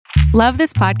Love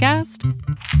this podcast?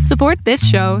 Support this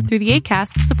show through the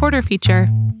Acast supporter feature.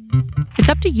 It's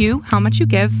up to you how much you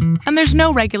give, and there's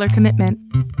no regular commitment.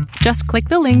 Just click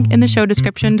the link in the show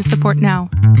description to support now.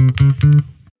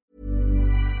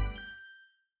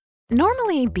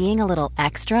 Normally, being a little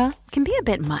extra can be a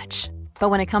bit much, but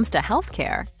when it comes to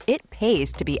healthcare, it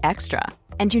pays to be extra.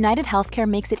 And United Healthcare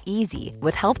makes it easy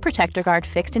with Health Protector Guard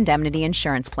fixed indemnity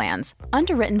insurance plans.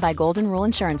 Underwritten by Golden Rule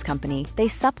Insurance Company, they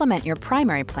supplement your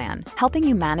primary plan, helping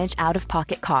you manage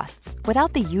out-of-pocket costs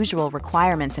without the usual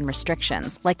requirements and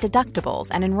restrictions like deductibles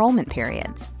and enrollment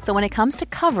periods. So when it comes to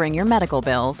covering your medical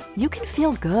bills, you can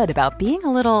feel good about being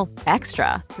a little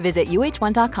extra. Visit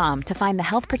uh1.com to find the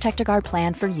Health Protector Guard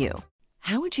plan for you.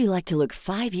 How would you like to look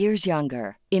 5 years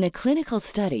younger? In a clinical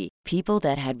study, people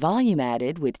that had volume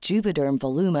added with Juvederm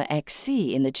Voluma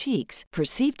XC in the cheeks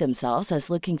perceived themselves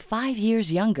as looking 5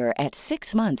 years younger at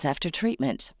 6 months after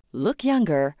treatment. Look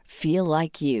younger, feel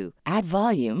like you. Add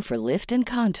volume for lift and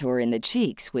contour in the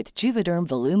cheeks with Juvederm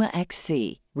Voluma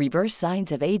XC. Reverse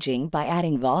signs of aging by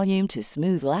adding volume to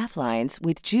smooth laugh lines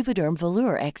with Juvederm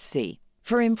Volure XC.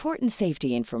 For important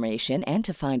safety information and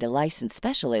to find a licensed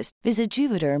specialist, visit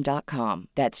Juvederm.com.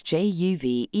 That's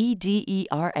JUVEDERM.com.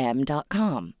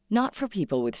 Not for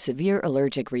people with severe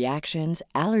allergic reactions,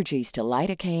 allergies to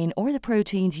lidocaine, or the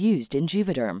proteins used in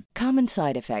Juvederm. Common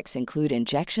side effects include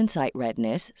injection site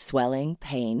redness, swelling,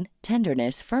 pain,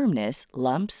 tenderness, firmness,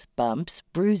 lumps, bumps,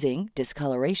 bruising,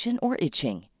 discoloration, or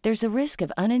itching. There's a risk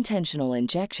of unintentional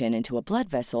injection into a blood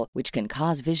vessel, which can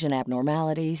cause vision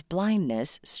abnormalities,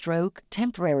 blindness, stroke,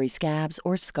 temporary scabs,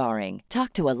 or scarring.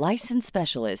 Talk to a licensed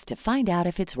specialist to find out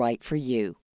if it's right for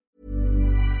you.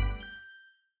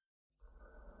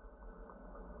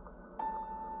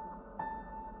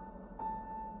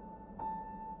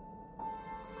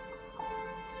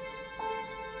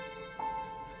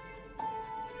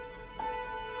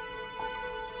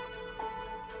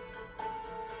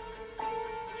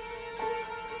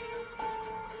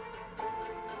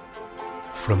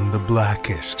 From the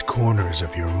blackest corners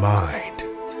of your mind,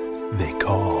 they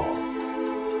call,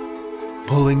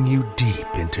 pulling you deep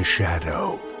into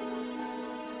shadow,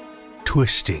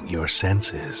 twisting your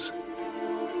senses,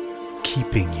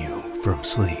 keeping you from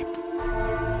sleep.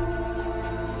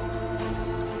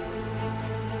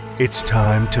 It's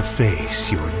time to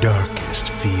face your darkest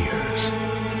fears.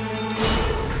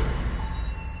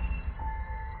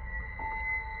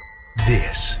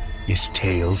 This is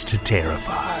Tales to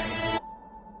Terrify.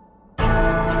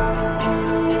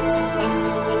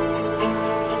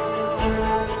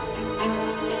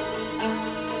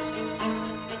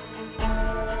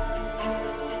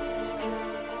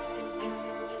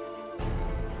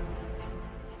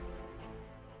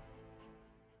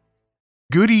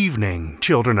 Good evening,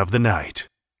 children of the night,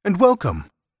 and welcome.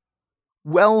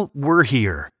 Well, we're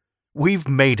here. We've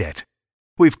made it.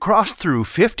 We've crossed through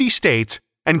 50 states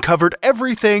and covered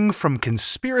everything from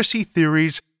conspiracy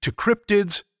theories to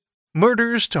cryptids,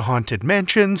 murders to haunted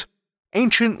mansions,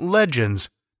 ancient legends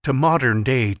to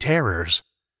modern-day terrors.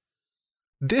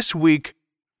 This week,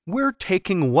 we're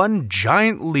taking one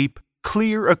giant leap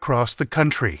clear across the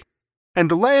country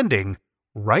and landing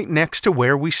right next to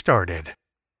where we started.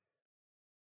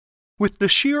 With the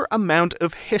sheer amount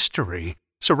of history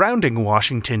surrounding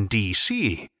Washington,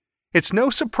 D.C., it's no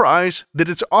surprise that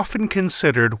it's often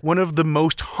considered one of the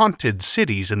most haunted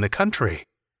cities in the country.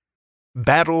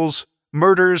 Battles,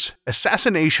 murders,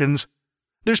 assassinations,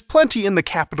 there's plenty in the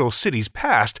capital city's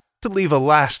past to leave a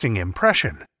lasting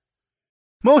impression.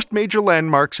 Most major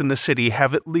landmarks in the city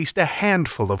have at least a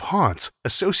handful of haunts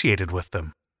associated with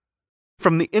them.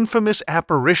 From the infamous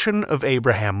apparition of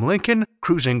Abraham Lincoln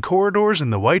cruising corridors in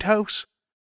the White House,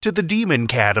 to the demon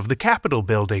cat of the Capitol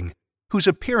building, whose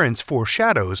appearance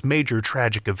foreshadows major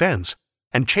tragic events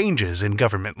and changes in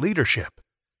government leadership.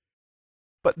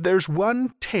 But there's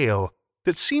one tale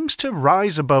that seems to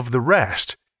rise above the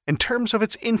rest in terms of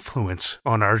its influence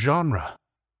on our genre.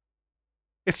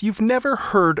 If you've never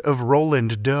heard of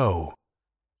Roland Doe,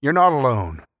 you're not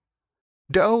alone.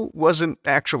 Doe wasn't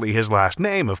actually his last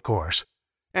name, of course,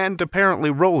 and apparently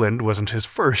Roland wasn't his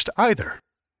first either.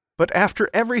 But after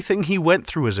everything he went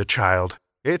through as a child,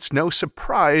 it's no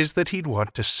surprise that he'd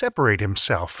want to separate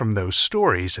himself from those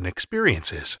stories and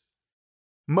experiences.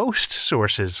 Most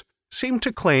sources seem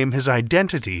to claim his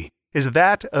identity is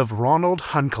that of Ronald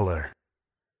Hunkeler.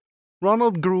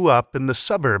 Ronald grew up in the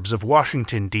suburbs of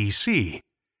Washington, D.C.,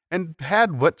 and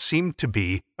had what seemed to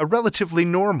be a relatively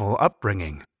normal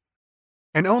upbringing.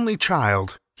 An only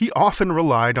child, he often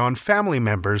relied on family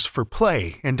members for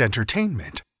play and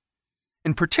entertainment.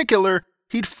 In particular,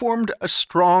 he'd formed a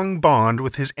strong bond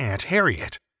with his Aunt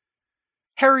Harriet.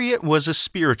 Harriet was a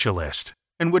spiritualist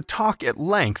and would talk at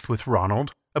length with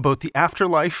Ronald about the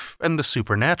afterlife and the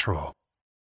supernatural.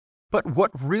 But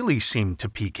what really seemed to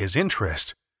pique his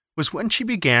interest was when she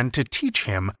began to teach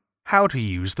him how to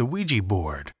use the Ouija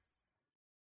board.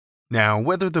 Now,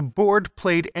 whether the board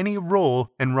played any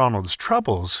role in Ronald's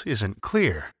troubles isn't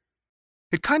clear.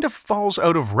 It kind of falls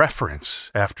out of reference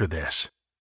after this.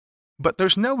 But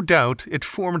there's no doubt it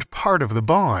formed part of the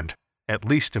bond, at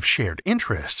least of shared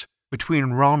interests,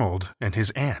 between Ronald and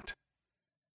his aunt.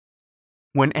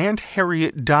 When Aunt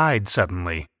Harriet died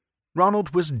suddenly,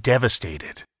 Ronald was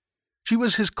devastated. She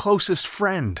was his closest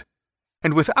friend,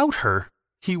 and without her,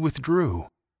 he withdrew,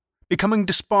 becoming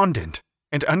despondent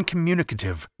and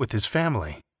uncommunicative with his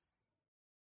family.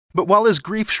 But while his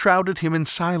grief shrouded him in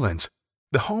silence,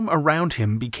 the home around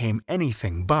him became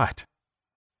anything but.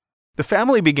 The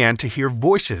family began to hear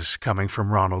voices coming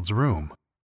from Ronald's room,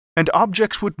 and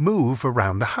objects would move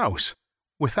around the house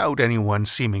without anyone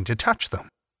seeming to touch them.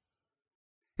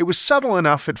 It was subtle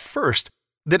enough at first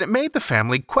that it made the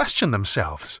family question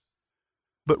themselves.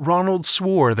 But Ronald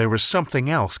swore there was something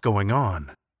else going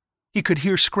on. He could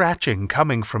hear scratching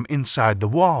coming from inside the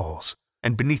walls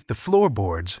and beneath the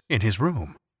floorboards in his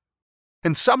room.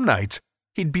 And some nights,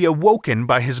 he'd be awoken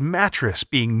by his mattress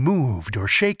being moved or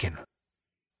shaken.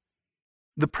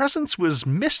 The presence was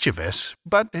mischievous,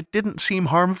 but it didn't seem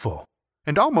harmful,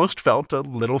 and almost felt a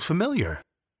little familiar.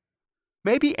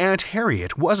 Maybe Aunt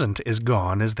Harriet wasn't as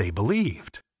gone as they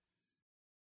believed.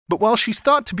 But while she's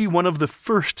thought to be one of the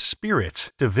first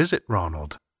spirits to visit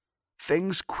Ronald,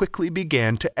 things quickly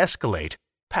began to escalate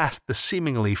past the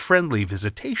seemingly friendly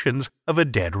visitations of a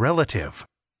dead relative.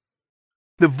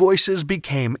 The voices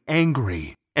became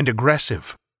angry and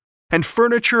aggressive, and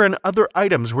furniture and other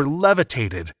items were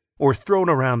levitated or thrown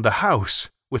around the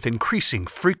house with increasing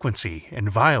frequency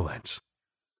and violence.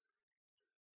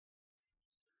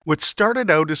 What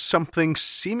started out as something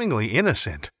seemingly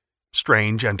innocent,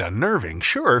 strange and unnerving,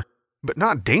 sure, but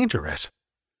not dangerous,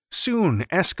 soon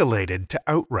escalated to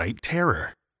outright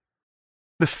terror.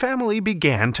 The family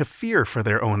began to fear for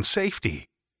their own safety,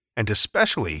 and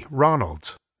especially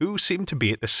Ronald's, who seemed to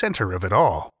be at the center of it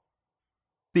all.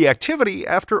 The activity,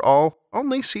 after all,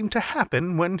 only seemed to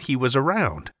happen when he was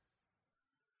around.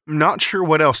 Not sure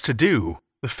what else to do,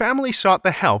 the family sought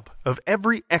the help of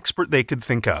every expert they could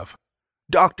think of: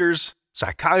 doctors,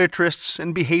 psychiatrists,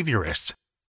 and behaviorists,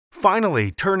 finally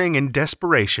turning in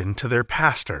desperation to their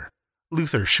pastor,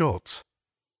 Luther Schultz.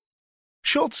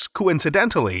 Schultz,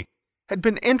 coincidentally, had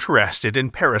been interested in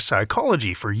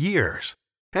parapsychology for years,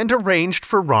 and arranged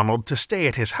for Ronald to stay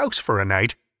at his house for a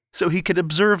night so he could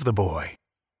observe the boy.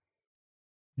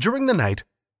 During the night,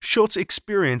 Schultz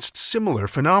experienced similar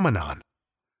phenomenon: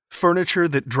 furniture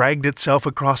that dragged itself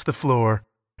across the floor,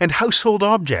 and household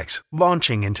objects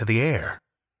launching into the air.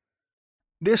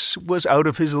 This was out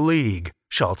of his league,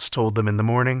 Schultz told them in the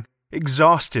morning,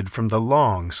 exhausted from the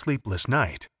long, sleepless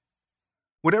night.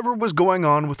 Whatever was going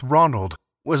on with Ronald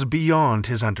was beyond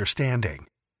his understanding,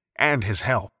 and his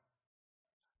help.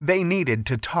 They needed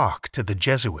to talk to the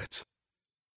Jesuits.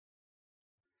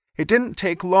 It didn't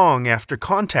take long after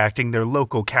contacting their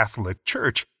local Catholic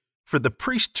church for the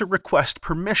priest to request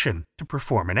permission to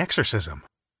perform an exorcism.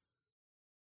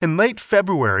 In late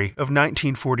February of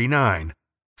 1949,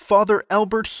 Father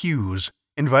Albert Hughes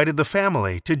invited the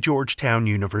family to Georgetown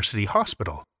University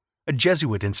Hospital, a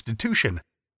Jesuit institution,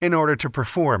 in order to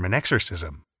perform an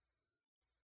exorcism.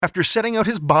 After setting out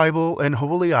his Bible and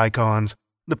holy icons,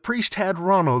 the priest had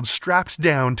Ronald strapped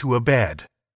down to a bed.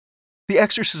 The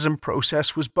exorcism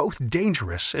process was both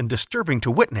dangerous and disturbing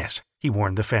to witness, he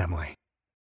warned the family.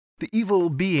 The evil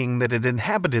being that had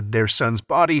inhabited their son's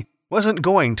body wasn't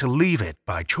going to leave it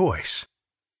by choice.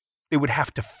 They would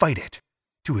have to fight it,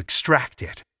 to extract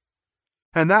it.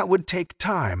 And that would take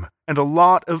time and a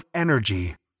lot of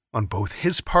energy on both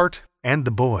his part and the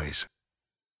boys.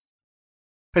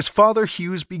 As Father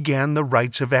Hughes began the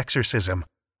rites of exorcism,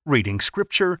 reading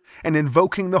scripture and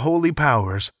invoking the holy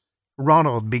powers,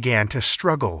 Ronald began to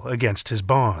struggle against his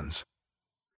bonds.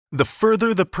 The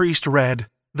further the priest read,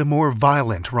 the more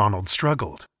violent Ronald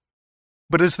struggled.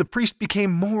 But as the priest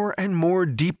became more and more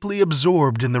deeply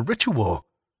absorbed in the ritual,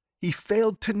 he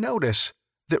failed to notice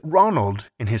that Ronald,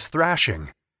 in his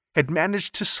thrashing, had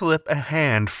managed to slip a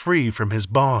hand free from his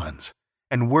bonds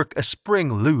and work a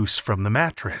spring loose from the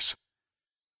mattress.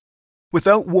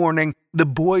 Without warning, the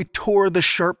boy tore the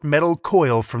sharp metal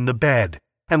coil from the bed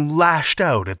and lashed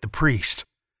out at the priest,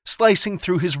 slicing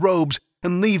through his robes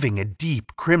and leaving a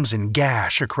deep crimson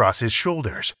gash across his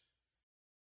shoulders.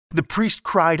 The priest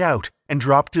cried out and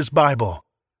dropped his Bible,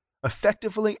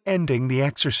 effectively ending the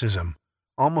exorcism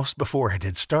almost before it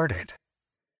had started.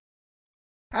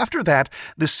 After that,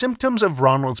 the symptoms of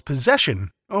Ronald's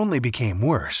possession only became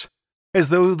worse, as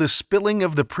though the spilling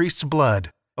of the priest's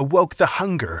blood awoke the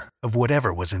hunger of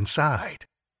whatever was inside.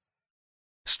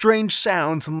 Strange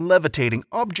sounds and levitating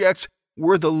objects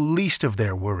were the least of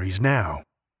their worries now.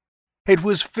 It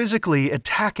was physically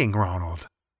attacking Ronald,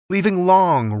 leaving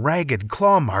long, ragged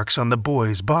claw marks on the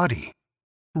boy's body,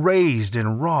 raised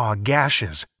and raw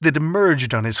gashes that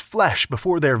emerged on his flesh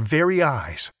before their very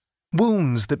eyes,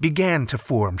 wounds that began to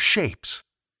form shapes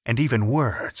and even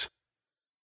words.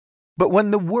 But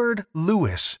when the word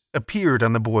Lewis appeared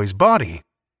on the boy's body,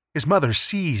 his mother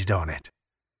seized on it.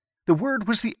 The word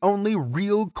was the only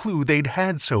real clue they'd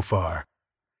had so far,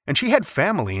 and she had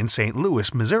family in St.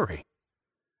 Louis, Missouri.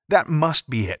 That must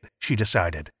be it, she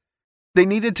decided. They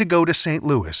needed to go to St.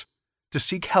 Louis to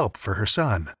seek help for her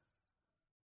son.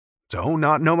 So,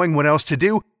 not knowing what else to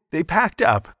do, they packed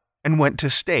up and went to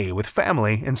stay with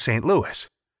family in St. Louis,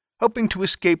 hoping to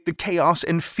escape the chaos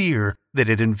and fear that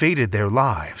had invaded their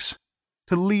lives,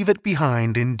 to leave it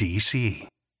behind in D.C.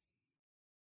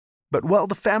 But while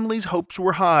the family's hopes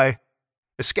were high,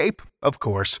 escape, of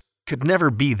course, could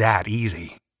never be that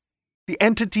easy. The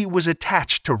entity was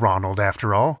attached to Ronald,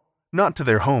 after all, not to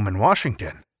their home in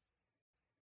Washington.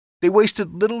 They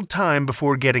wasted little time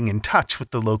before getting in touch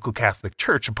with the local Catholic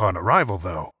Church upon arrival,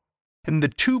 though, and the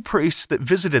two priests that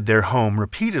visited their home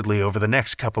repeatedly over the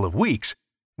next couple of weeks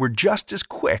were just as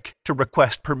quick to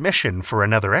request permission for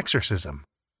another exorcism,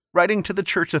 writing to the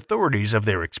church authorities of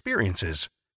their experiences.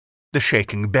 The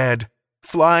shaking bed,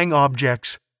 flying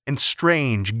objects, and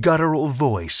strange guttural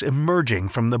voice emerging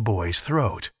from the boy's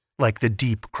throat, like the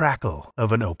deep crackle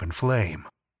of an open flame.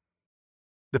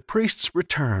 The priests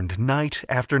returned night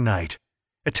after night,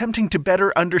 attempting to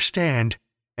better understand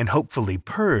and hopefully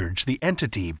purge the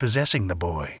entity possessing the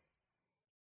boy.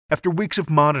 After weeks of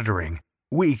monitoring,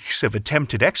 weeks of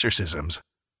attempted exorcisms,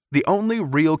 the only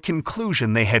real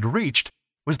conclusion they had reached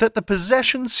was that the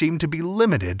possession seemed to be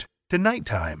limited to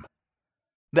nighttime.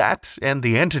 That and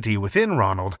the entity within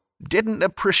Ronald didn't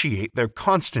appreciate their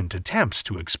constant attempts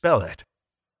to expel it.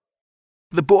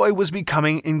 The boy was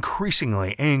becoming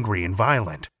increasingly angry and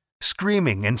violent,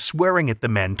 screaming and swearing at the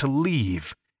men to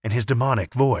leave in his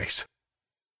demonic voice.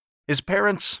 His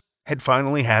parents had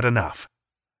finally had enough.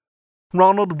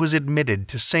 Ronald was admitted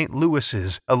to St.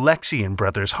 Louis's Alexian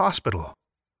Brothers Hospital,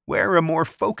 where a more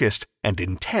focused and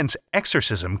intense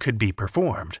exorcism could be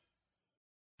performed.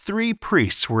 3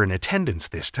 priests were in attendance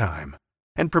this time,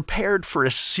 and prepared for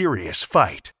a serious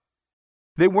fight.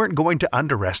 They weren't going to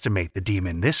underestimate the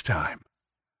demon this time.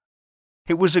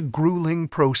 It was a grueling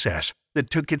process that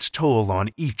took its toll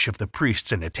on each of the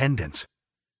priests in attendance,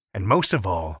 and most of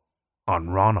all,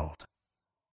 on Ronald.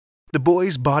 The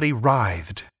boy's body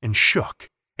writhed and shook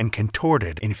and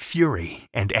contorted in fury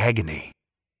and agony.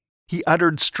 He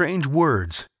uttered strange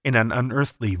words in an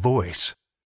unearthly voice,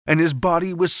 and his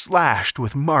body was slashed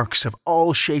with marks of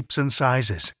all shapes and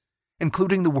sizes,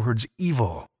 including the words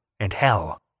evil and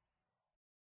hell.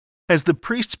 As the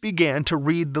priests began to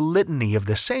read the litany of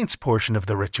the saints portion of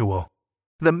the ritual,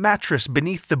 the mattress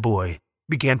beneath the boy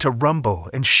began to rumble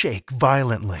and shake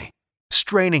violently,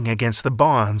 straining against the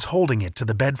bonds holding it to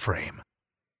the bed frame.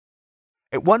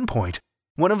 At one point,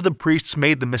 one of the priests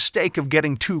made the mistake of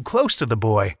getting too close to the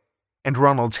boy, and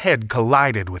Ronald's head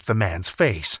collided with the man's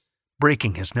face,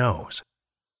 breaking his nose.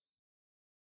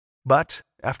 But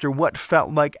after what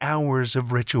felt like hours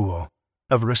of ritual,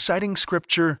 of reciting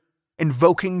scripture,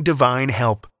 invoking divine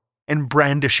help, and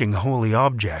brandishing holy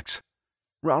objects,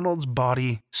 Ronald's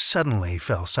body suddenly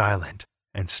fell silent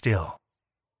and still.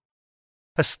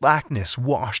 A slackness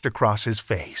washed across his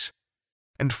face,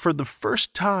 and for the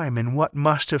first time in what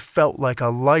must have felt like a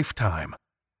lifetime,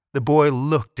 the boy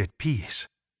looked at peace.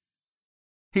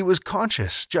 He was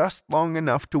conscious just long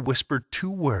enough to whisper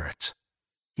 2 words,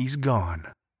 "He's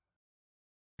gone."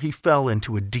 He fell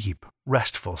into a deep,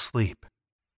 restful sleep,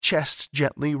 chest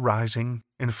gently rising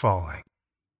and falling.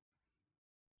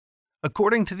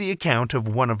 According to the account of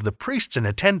one of the priests in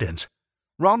attendance,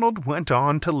 Ronald went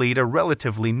on to lead a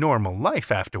relatively normal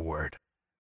life afterward.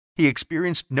 He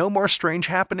experienced no more strange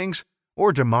happenings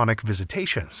or demonic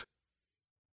visitations.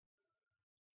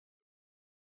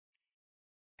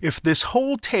 If this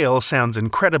whole tale sounds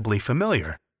incredibly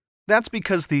familiar, that's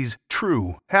because these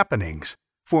true happenings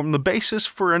form the basis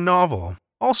for a novel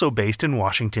also based in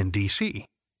Washington, D.C.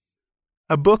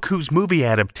 A book whose movie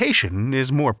adaptation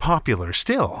is more popular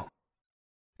still.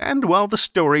 And while the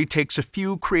story takes a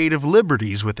few creative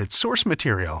liberties with its source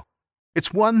material,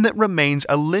 it's one that remains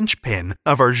a linchpin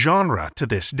of our genre to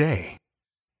this day.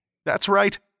 That's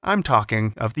right, I'm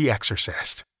talking of The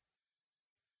Exorcist.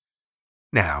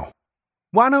 Now,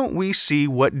 why don't we see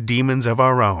what demons of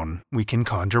our own we can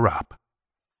conjure up?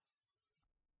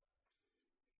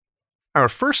 Our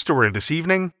first story this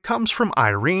evening comes from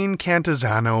Irene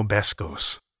Cantizano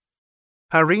Bescós.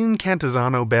 Irene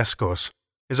Cantizano Bescós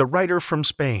is a writer from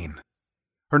Spain.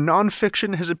 Her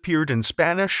nonfiction has appeared in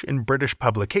Spanish in British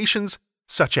publications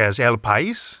such as El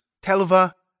País,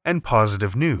 Telva, and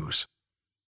Positive News.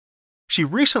 She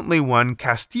recently won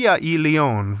Castilla y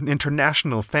León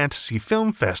International Fantasy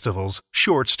Film Festival's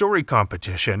Short Story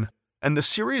Competition and the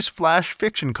Series Flash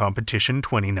Fiction Competition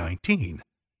 2019.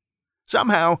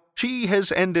 Somehow, she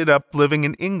has ended up living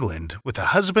in England with a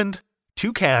husband,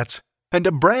 2 cats, and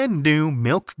a brand new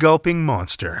milk-gulping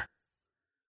monster.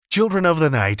 Children of the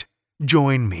night,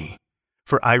 join me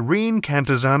for Irene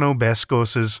Cantizano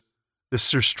Bescós' The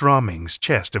Surströmming's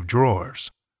Chest of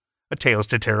Drawers, a Tales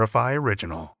to Terrify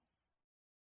original.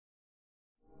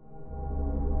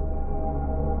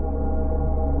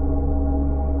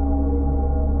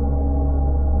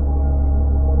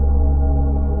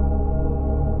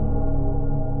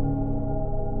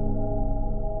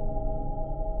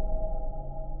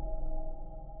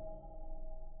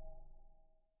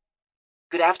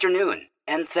 Good afternoon,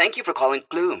 and thank you for calling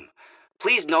Gloom.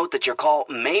 Please note that your call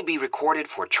may be recorded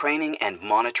for training and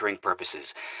monitoring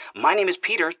purposes. My name is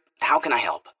Peter. How can I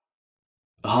help?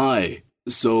 Hi.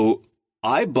 So,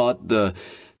 I bought the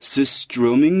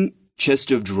Surströmming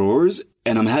chest of drawers,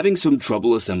 and I'm having some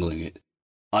trouble assembling it.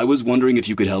 I was wondering if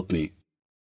you could help me.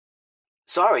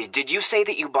 Sorry, did you say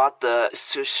that you bought the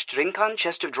Surströmming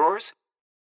chest of drawers?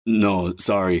 No,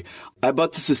 sorry. I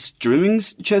bought the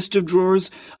Surströmming's chest of drawers.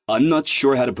 I'm not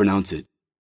sure how to pronounce it.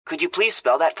 Could you please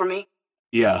spell that for me?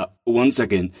 Yeah, 1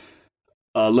 second.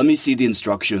 Let me see the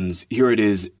instructions. Here it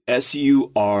is.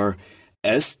 Surstr.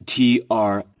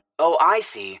 Oh, I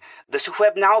see. The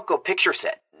Suhebnauco picture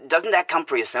set. Doesn't that come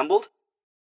pre-assembled?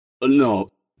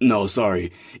 No,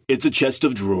 sorry. It's a chest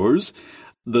of drawers.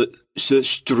 The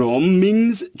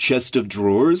Surströmming's chest of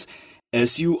drawers.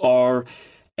 Surströmmings,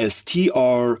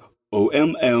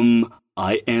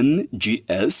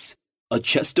 a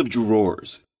chest of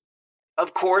drawers.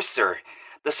 Of course, sir.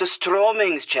 The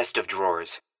Surströmming's chest of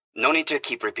drawers. No need to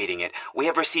keep repeating it. We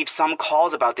have received some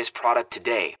calls about this product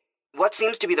today. What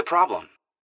seems to be the problem?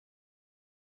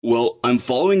 Well, I'm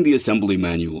following the assembly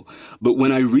manual, but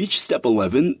when I reach step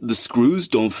 11, the screws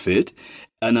don't fit,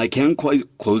 and I can't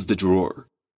quite close the drawer.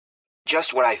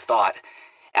 Just what I thought.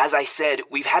 As I said,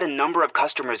 we've had a number of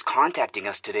customers contacting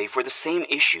us today for the same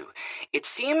issue. It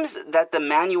seems that the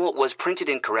manual was printed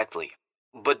incorrectly.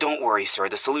 But don't worry, sir,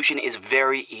 the solution is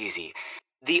very easy.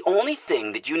 The only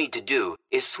thing that you need to do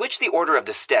is switch the order of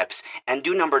the steps and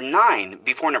do number 9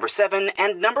 before number 7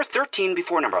 and number 13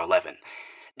 before number 11.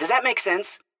 Does that make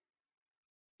sense?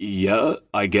 Yeah,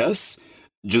 I guess.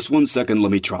 Just 1 second,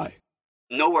 let me try.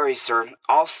 No worries, sir.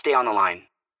 I'll stay on the line.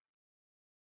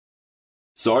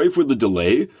 Sorry for the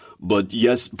delay, but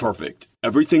yes, perfect.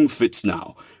 Everything fits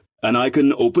now. And I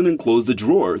can open and close the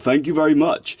drawer. Thank you very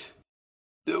much.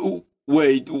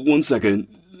 Wait, 1 second.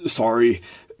 Sorry.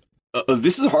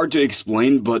 This is hard to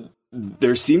explain, but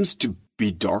there seems to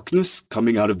be darkness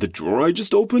coming out of the drawer I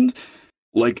just opened.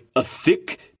 Like a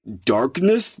thick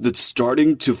darkness that's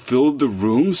starting to fill the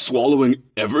room, swallowing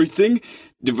everything,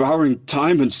 devouring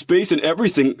time and space and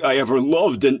everything I ever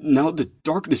loved, and now the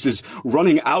darkness is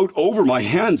running out over my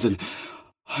hands, and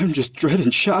I'm just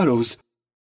dreading shadows.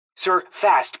 Sir,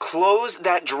 fast, close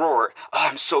that drawer. Oh,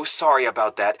 I'm so sorry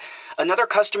about that. Another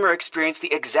customer experienced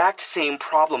the exact same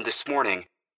problem this morning.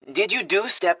 Did you do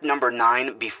step number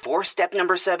 9 before step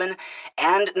number 7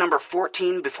 and number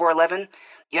 14 before 11?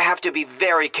 You have to be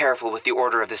very careful with the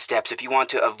order of the steps if you want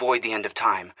to avoid the end of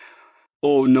time.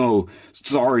 Oh no,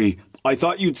 sorry. I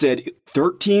thought you'd said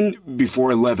 13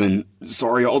 before 11.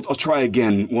 Sorry, I'll try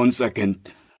again. 1 second.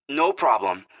 No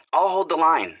problem. I'll hold the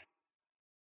line.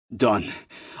 Done.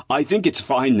 I think it's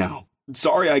fine now.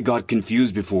 Sorry I got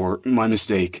confused before. My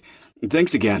mistake.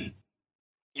 Thanks again.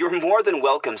 You're more than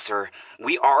welcome, sir.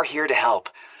 We are here to help.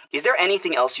 Is there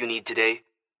anything else you need today?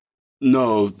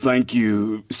 No, thank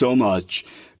you so much.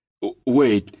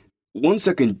 Wait, 1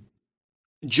 second.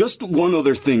 Just one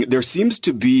other thing. There seems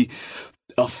to be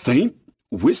a faint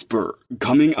whisper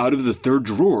coming out of the third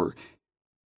drawer.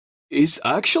 It's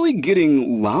actually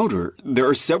getting louder. There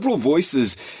are several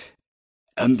voices,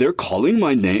 and they're calling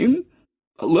my name?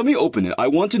 Let me open it. I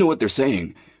want to know what they're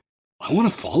saying. I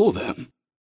want to follow them.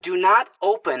 Do not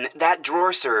open that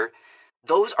drawer, sir.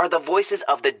 Those are the voices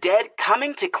of the dead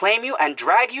coming to claim you and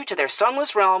drag you to their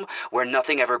sunless realm where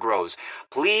nothing ever grows.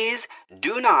 Please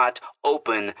do not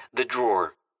open the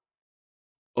drawer.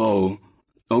 Oh,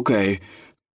 okay.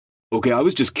 Okay, I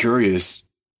was just curious.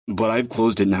 but I've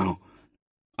closed it now.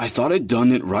 I thought I'd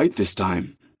done it right this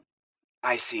time.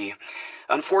 I see.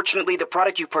 Unfortunately, the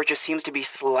product you purchased seems to be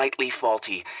slightly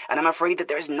faulty, and I'm afraid that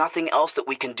there's nothing else that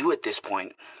we can do at this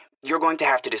point. You're going to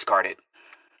have to discard it.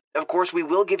 Of course, we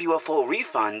will give you a full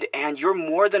refund, and you're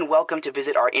more than welcome to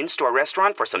visit our in-store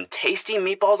restaurant for some tasty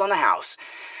meatballs on the house.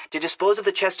 To dispose of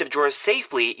the chest of drawers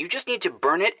safely, you just need to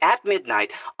burn it at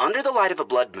midnight under the light of a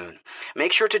blood moon.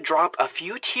 Make sure to drop a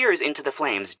few tears into the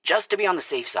flames just to be on the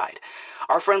safe side.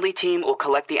 Our friendly team will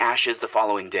collect the ashes the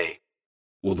following day.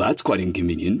 Well, that's quite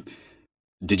inconvenient.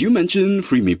 Did you mention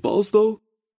free meatballs, though?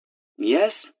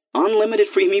 Yes, unlimited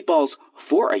free meatballs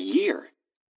for a year.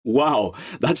 Wow,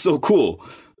 that's so cool.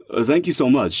 Thank you so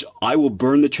much. I will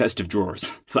burn the chest of drawers.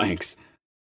 Thanks.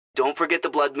 Don't forget the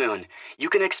blood moon. You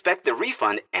can expect the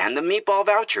refund and the meatball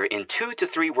voucher in 2 to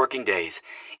 3 working days.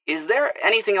 Is there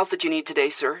anything else that you need today,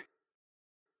 sir?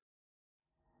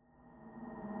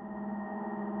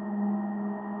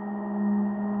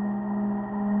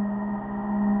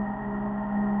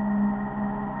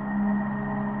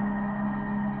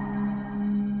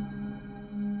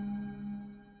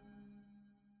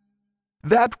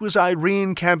 That was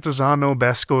Irene Cantizano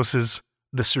Bescós'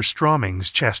 The Surströmming's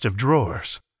Chest of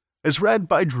Drawers, as read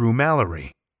by Drew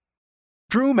Mallory.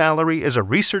 Drew Mallory is a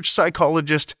research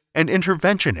psychologist and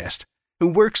interventionist who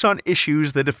works on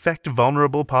issues that affect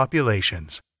vulnerable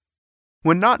populations.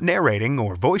 When not narrating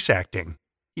or voice acting,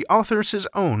 he authors his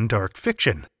own dark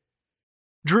fiction.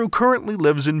 Drew currently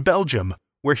lives in Belgium,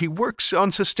 where he works on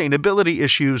sustainability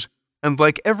issues and,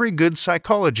 like every good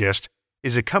psychologist,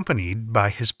 is accompanied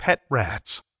by his pet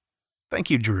rats.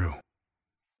 Thank you, Drew.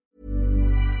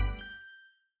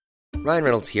 Ryan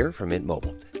Reynolds here from Mint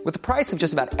Mobile. With the price of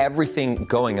just about everything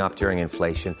going up during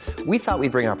inflation, we thought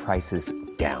we'd bring our prices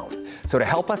down. So to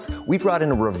help us, we brought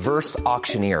in a reverse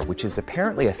auctioneer, which is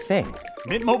apparently a thing.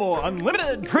 Mint Mobile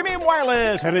Unlimited Premium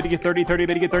Wireless. How to get 30, 30,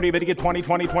 bit to get 30, bit to get 20,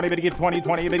 20, 20, bit to get 20,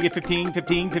 20, bit to get 15,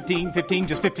 15, 15, 15,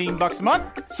 just $15 a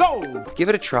month? Sold! Give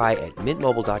it a try at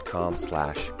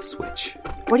mintmobile.com/switch.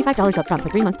 $45 up front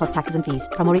for 3 months plus taxes and fees.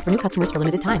 Promo rate for new customers for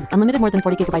limited time. Unlimited more than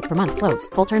 40 gigabytes per month. Slows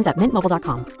full terms at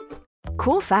mintmobile.com.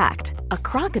 Cool fact, a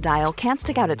crocodile can't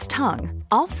stick out its tongue.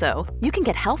 Also, you can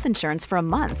get health insurance for a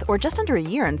month or just under a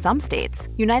year in some states.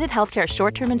 United Healthcare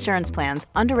short-term insurance plans,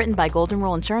 underwritten by Golden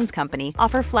Rule Insurance Company,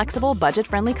 offer flexible,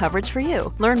 budget-friendly coverage for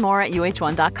you. Learn more at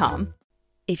uh1.com.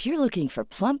 If you're looking for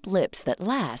plump lips that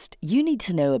last, you need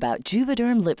to know about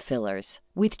Juvederm lip fillers.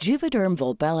 With Juvederm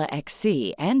Volbella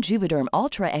XC and Juvederm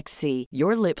Ultra XC,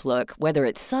 your lip look, whether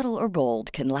it's subtle or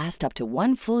bold, can last up to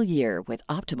 1 full year with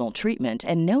optimal treatment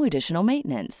and no additional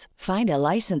maintenance. Find a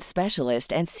licensed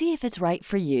specialist and see if it's right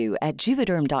for you at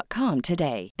Juvederm.com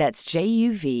today. That's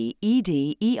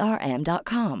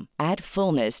JUVEDERM.com. Add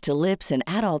fullness to lips in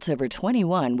adults over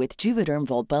 21 with Juvederm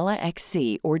Volbella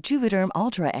XC or Juvederm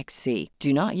Ultra XC.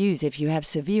 Do not use if you have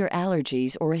severe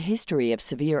allergies or a history of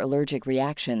severe allergic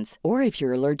reactions, or if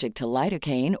you're allergic to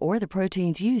lidocaine or the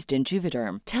proteins used in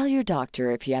Juvederm. Tell your doctor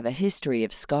if you have a history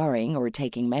of scarring or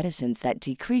taking medicines that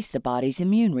decrease the body's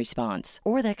immune response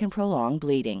or that can prolong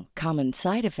bleeding. Common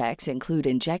side effects include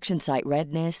injection site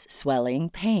redness, swelling,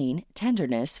 pain,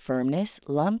 tenderness, firmness,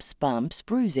 lumps, bumps,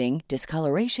 bruising,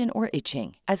 discoloration, or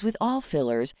itching. As with all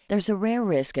fillers, there's a rare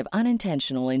risk of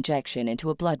unintentional injection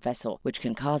into a blood vessel, which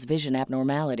can cause vision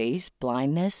abnormalities,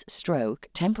 blindness, stroke,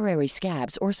 temporary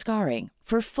scabs, or scarring.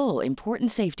 For full,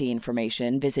 important safety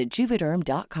information, visit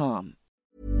Juvederm.com.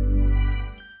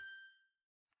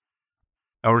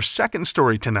 Our second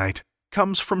story tonight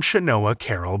comes from Shenoa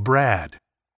Carroll-Bradd.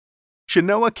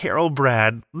 Shenoa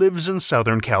Carroll-Bradd lives in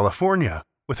Southern California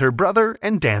with her brother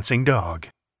and dancing dog.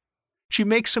 She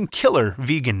makes some killer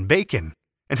vegan bacon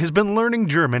and has been learning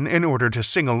German in order to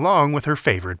sing along with her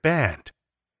favorite band.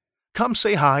 Come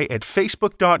say hi at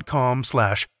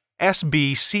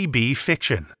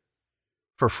facebook.com/sbcbfiction.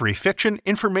 For free fiction,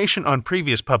 information on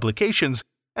previous publications,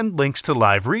 and links to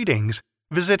live readings,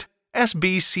 visit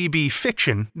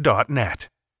sbcbfiction.net.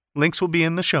 Links will be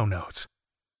in the show notes.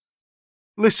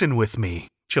 Listen with me,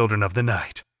 children of the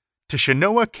night, to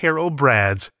Shenoa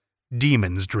Carroll-Bradd's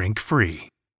Demons Drink Free.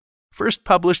 First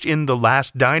published in The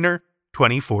Last Diner,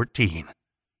 2014.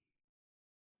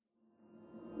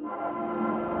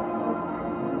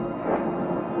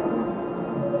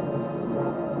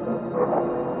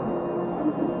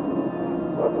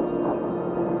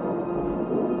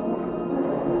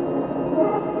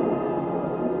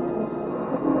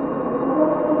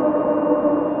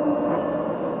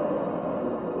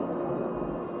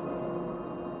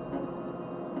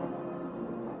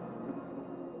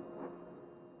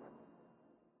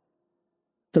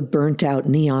 The burnt-out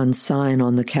neon sign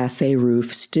on the cafe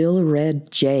roof still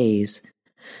read Jay's,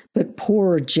 but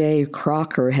poor Jay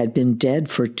Crocker had been dead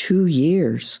for 2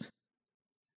 years.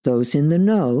 Those in the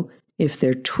know, if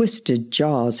their twisted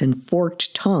jaws and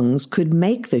forked tongues could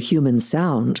make the human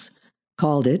sounds,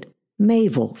 called it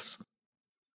Mabel's.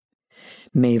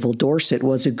 Mabel Dorset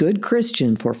was a good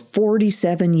Christian for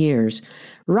 47 years,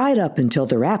 right up until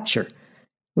the rapture,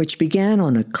 which began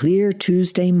on a clear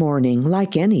Tuesday morning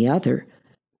like any other.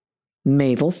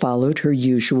 Mabel followed her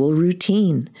usual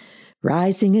routine,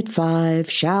 rising at 5,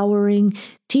 showering,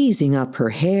 teasing up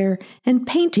her hair, and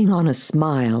painting on a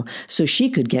smile so she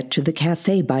could get to the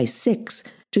cafe by 6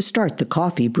 to start the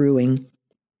coffee brewing.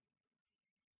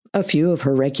 A few of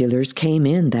her regulars came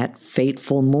in that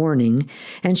fateful morning,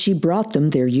 and she brought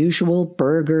them their usual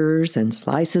burgers and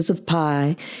slices of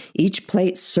pie, each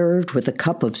plate served with a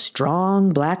cup of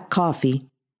strong black coffee.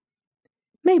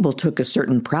 Mabel took a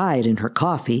certain pride in her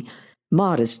coffee,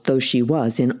 modest though she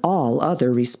was in all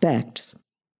other respects.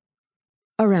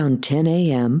 Around 10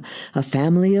 a.m., a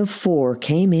family of 4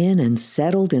 came in and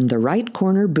settled in the right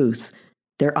corner booth,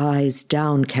 their eyes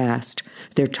downcast,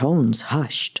 their tones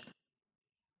hushed.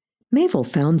 Mabel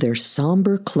found their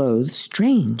somber clothes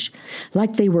strange,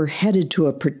 like they were headed to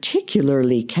a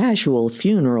particularly casual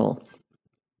funeral.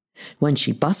 When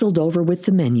she bustled over with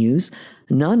the menus,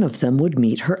 none of them would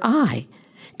meet her eye,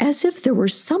 as if there were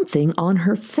something on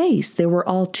her face they were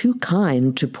all too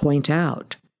kind to point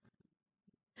out.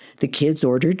 The kids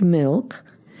ordered milk,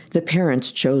 the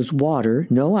parents chose water,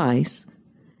 no ice,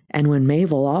 and when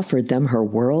Mabel offered them her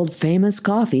world-famous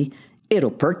coffee,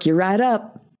 "It'll perk you right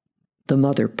up," the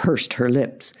mother pursed her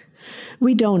lips.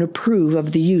 "We don't approve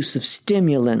of the use of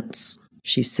stimulants,"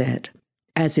 she said,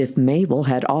 as if Mabel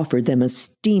had offered them a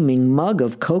steaming mug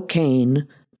of cocaine.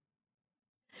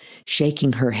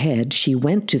 Shaking her head, she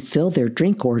went to fill their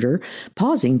drink order,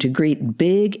 pausing to greet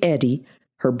Big Eddie,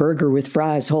 her burger with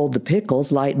fries hold the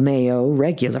pickles, light mayo,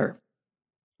 regular.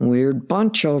 "Weird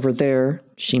bunch over there,"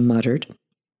 she muttered.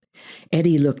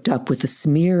 Eddie looked up with a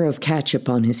smear of ketchup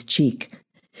on his cheek.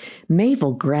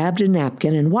 Mabel grabbed a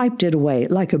napkin and wiped it away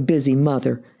like a busy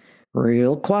mother.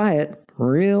 "Real quiet,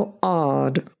 real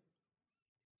odd."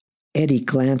 Eddie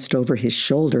glanced over his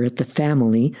shoulder at the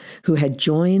family, who had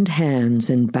joined hands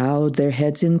and bowed their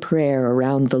heads in prayer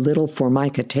around the little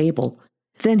formica table.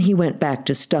 Then he went back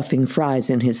to stuffing fries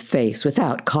in his face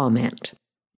without comment.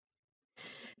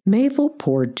 Mabel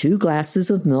poured 2 glasses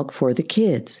of milk for the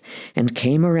kids and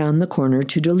came around the corner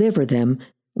to deliver them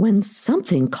when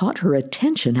something caught her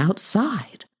attention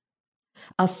outside.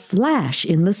 A flash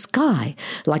in the sky,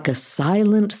 like a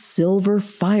silent silver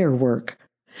firework,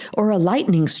 or a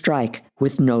lightning strike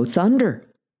with no thunder.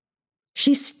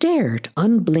 She stared,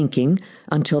 unblinking,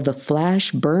 until the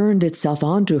flash burned itself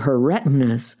onto her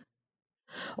retinas.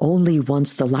 Only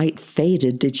once the light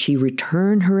faded did she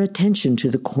return her attention to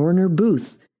the corner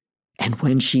booth, and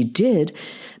when she did,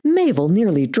 Mabel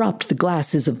nearly dropped the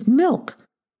glasses of milk.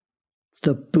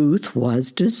 The booth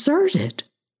was deserted.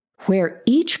 Where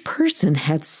each person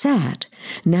had sat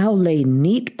now lay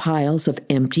neat piles of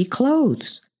empty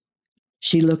clothes.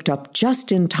 She looked up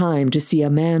just in time to see a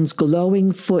man's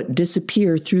glowing foot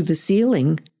disappear through the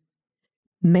ceiling.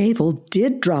 Mabel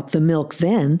did drop the milk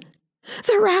then.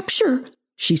 "The rapture!"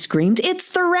 she screamed. "It's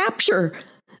the rapture!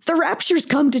 The rapture's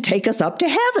come to take us up to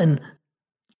heaven!"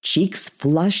 Cheeks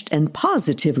flushed and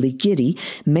positively giddy,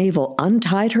 Mabel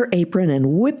untied her apron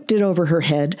and whipped it over her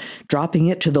head, dropping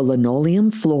it to the linoleum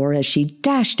floor as she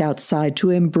dashed outside to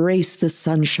embrace the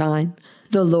sunshine.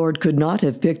 The Lord could not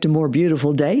have picked a more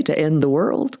beautiful day to end the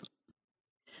world.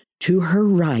 To her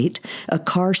right, a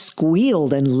car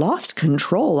squealed and lost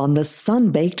control on the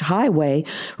sun-baked highway,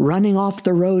 running off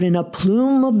the road in a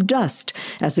plume of dust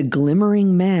as a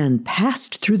glimmering man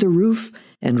passed through the roof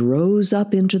and rose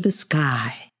up into the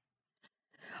sky.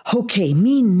 "Okay,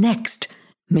 me next,"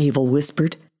 Mabel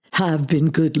whispered. "I've been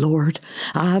good, Lord.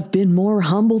 I've been more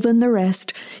humble than the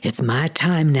rest. It's my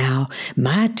time now,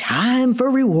 my time for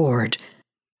reward."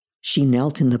 She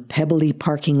knelt in the pebbly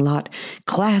parking lot,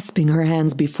 clasping her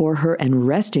hands before her and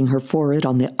resting her forehead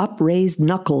on the upraised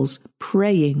knuckles,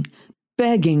 praying,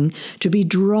 begging to be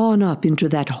drawn up into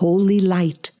that holy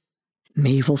light.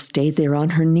 Mabel stayed there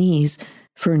on her knees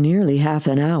for nearly half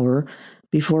an hour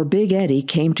before Big Eddie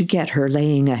came to get her,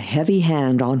 laying a heavy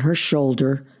hand on her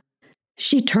shoulder.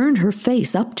 She turned her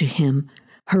face up to him,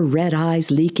 her red eyes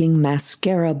leaking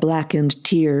mascara-blackened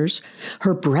tears,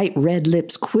 her bright red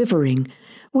lips quivering,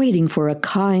 waiting for a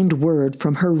kind word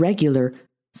from her regular,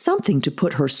 something to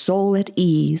put her soul at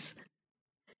ease.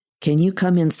 "Can you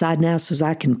come inside now so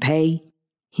I can pay?"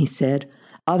 he said.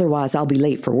 "Otherwise I'll be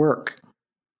late for work."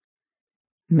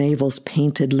 Mabel's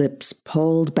painted lips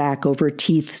pulled back over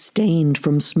teeth stained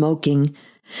from smoking.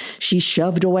 She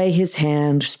shoved away his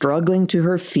hand, struggling to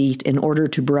her feet in order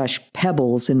to brush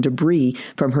pebbles and debris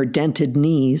from her dented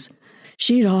knees.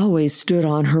 She'd always stood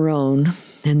on her own,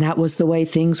 and that was the way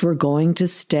things were going to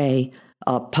stay,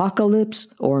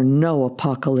 apocalypse or no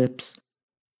apocalypse.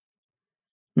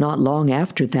 Not long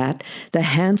after that, the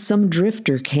handsome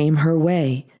drifter came her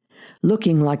way,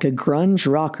 looking like a grunge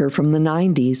rocker from the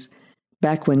 90s,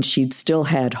 back when she'd still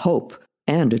had hope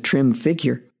and a trim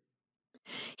figure.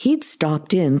 He'd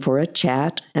stopped in for a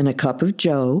chat and a cup of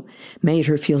joe, made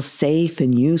her feel safe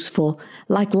and useful,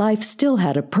 like life still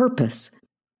had a purpose.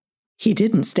 He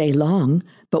didn't stay long,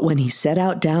 but when he set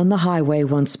out down the highway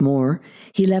once more,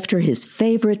 he left her his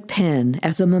favorite pen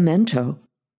as a memento.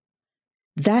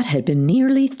 That had been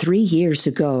nearly 3 years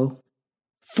ago.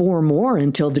 4 more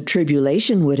until the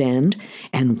tribulation would end,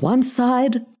 and one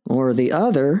side, or the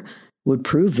other, would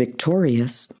prove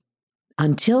victorious.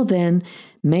 Until then,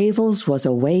 Mabel's was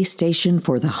a way station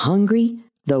for the hungry,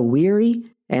 the weary,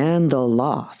 and the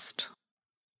lost.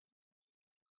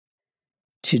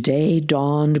 Today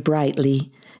dawned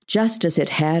brightly, just as it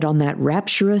had on that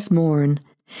rapturous morn,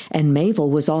 and Mabel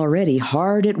was already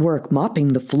hard at work mopping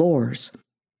the floors.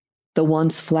 The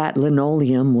once flat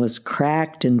linoleum was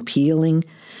cracked and peeling,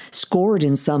 scored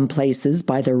in some places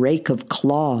by the rake of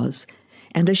claws,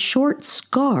 and a short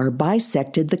scar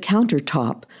bisected the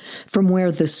countertop from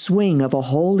where the swing of a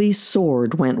holy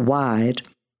sword went wide.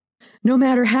 No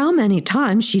matter how many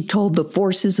times she told the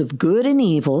forces of good and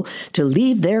evil to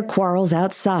leave their quarrels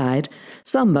outside,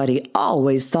 somebody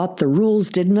always thought the rules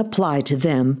didn't apply to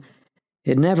them.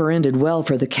 It never ended well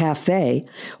for the cafe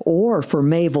or for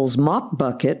Mabel's mop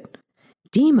bucket.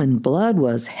 Demon blood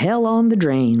was hell on the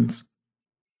drains.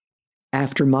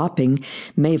 After mopping,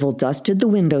 Mabel dusted the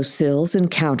windowsills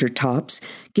and countertops,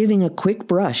 giving a quick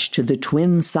brush to the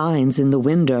twin signs in the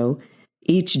window,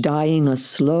 each dying a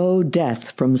slow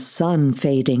death from sun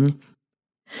fading.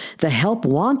 The Help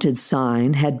Wanted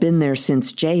sign had been there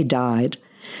since Jay died,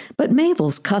 but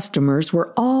Mabel's customers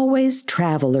were always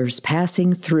travelers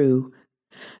passing through.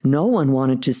 No one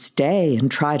wanted to stay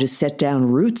and try to set down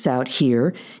roots out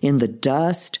here in the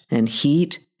dust and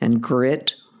heat and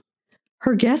grit.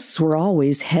 Her guests were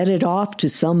always headed off to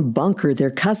some bunker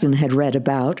their cousin had read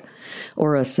about,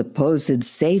 or a supposed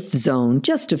safe zone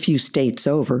just a few states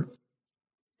over.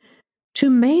 To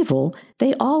Mabel,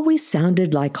 they always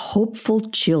sounded like hopeful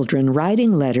children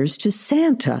writing letters to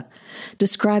Santa,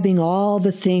 describing all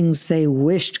the things they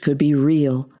wished could be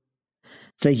real.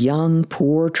 The young,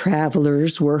 poor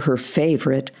travelers were her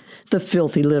favorite, the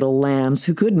filthy little lambs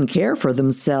who couldn't care for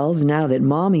themselves now that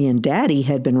Mommy and Daddy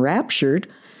had been raptured,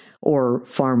 or,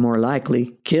 far more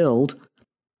likely, killed.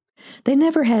 They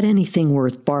never had anything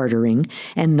worth bartering,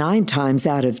 and 9 times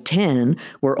out of 10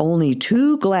 were only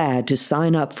too glad to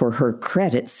sign up for her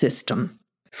credit system.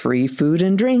 Free food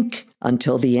and drink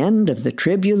until the end of the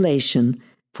tribulation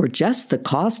for just the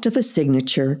cost of a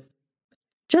signature.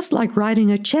 Just like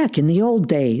writing a check in the old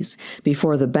days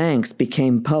before the banks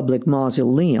became public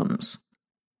mausoleums.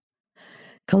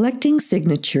 Collecting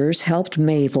signatures helped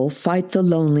Mabel fight the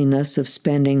loneliness of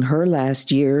spending her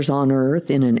last years on Earth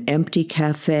in an empty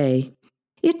cafe.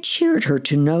 It cheered her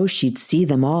to know she'd see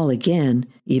them all again,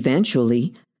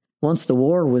 eventually, once the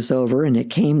war was over and it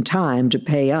came time to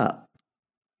pay up.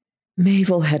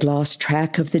 Mabel had lost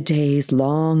track of the days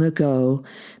long ago,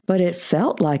 but it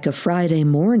felt like a Friday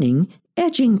morning,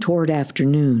 edging toward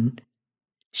afternoon.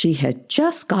 She had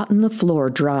just gotten the floor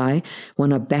dry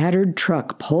when a battered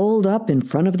truck pulled up in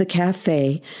front of the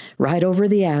cafe, right over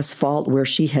the asphalt where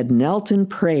she had knelt and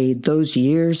prayed those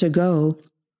years ago.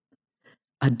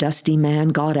 A dusty man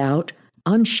got out,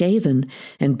 unshaven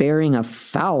and bearing a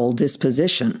foul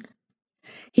disposition.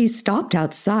 He stopped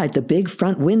outside the big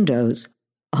front windows,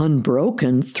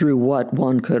 unbroken through what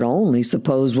one could only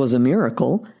suppose was a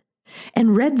miracle,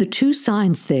 and read the 2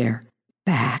 signs there,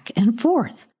 back and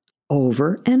forth,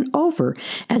 over and over,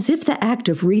 as if the act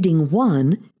of reading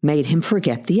one made him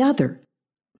forget the other.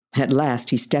 At last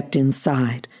he stepped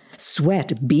inside.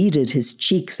 Sweat beaded his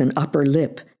cheeks and upper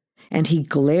lip, and he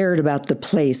glared about the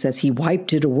place as he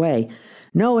wiped it away.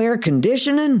 "No air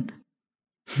conditioning?"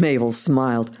 Mabel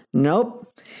smiled.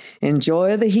 "Nope.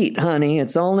 Enjoy the heat, honey.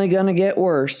 It's only going to get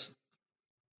worse."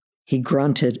 He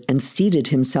grunted and seated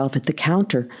himself at the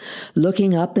counter,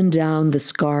 looking up and down the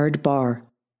scarred bar.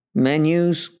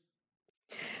 "Menus?"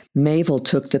 Mabel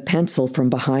took the pencil from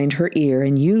behind her ear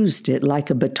and used it like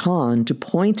a baton to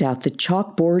point out the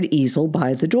chalkboard easel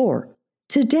by the door.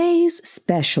 "Today's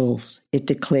specials," it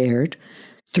declared,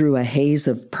 through a haze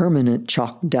of permanent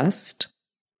chalk dust.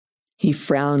 He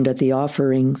frowned at the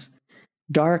offerings.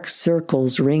 Dark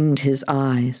circles ringed his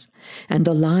eyes, and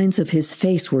the lines of his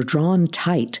face were drawn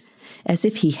tight, as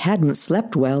if he hadn't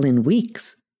slept well in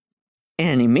weeks.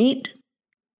 "Any meat?"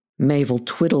 Mabel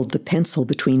twiddled the pencil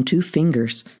between two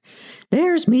fingers.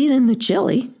 "There's meat in the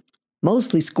chili.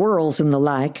 Mostly squirrels and the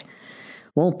like.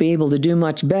 Won't be able to do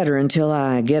much better until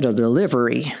I get a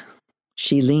delivery."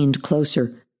 She leaned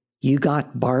closer. "You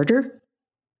got barter?"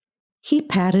 He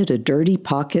patted a dirty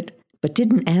pocket, but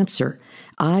didn't answer,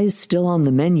 eyes still on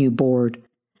the menu board.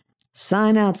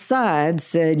 "Sign outside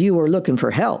said you were looking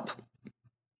for help."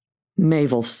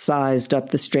 Mabel sized up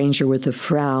the stranger with a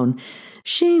frown.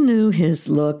 She knew his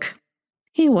look.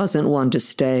 He wasn't one to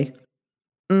stay.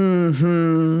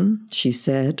 "Mm-hmm," she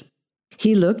said.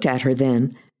 He looked at her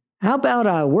then. "How about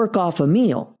I work off a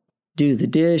meal? Do the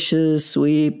dishes,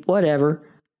 sweep, whatever."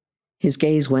 His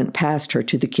gaze went past her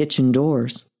to the kitchen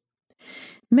doors.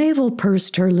 Mabel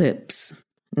pursed her lips.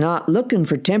 "Not looking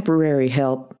for temporary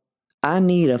help. I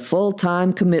need a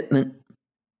full-time commitment."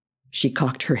 She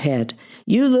cocked her head.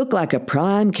 "You look like a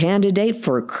prime candidate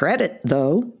for credit,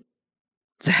 though."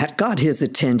 That got his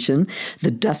attention.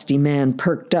 The dusty man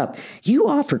perked up. "You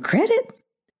offer credit?"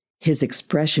 His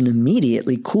expression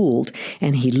immediately cooled,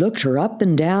 and he looked her up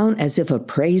and down as if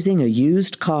appraising a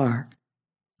used car.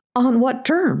 "On what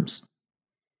terms?"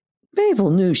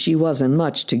 Mabel knew she wasn't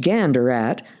much to gander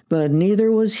at, but neither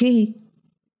was he.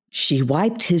 She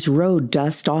wiped his road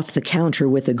dust off the counter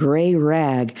with a gray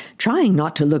rag, trying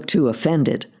not to look too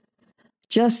offended.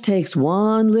 "Just takes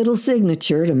one little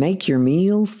signature to make your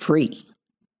meal free."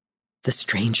 The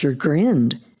stranger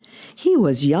grinned. He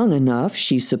was young enough,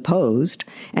 she supposed,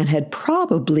 and had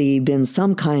probably been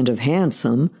some kind of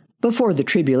handsome before the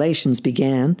tribulations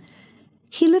began.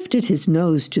 He lifted his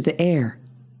nose to the air.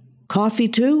 "Coffee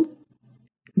too?"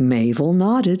 Mabel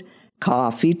nodded.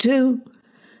 "Coffee too.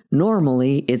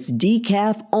 Normally, it's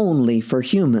decaf only for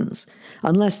humans,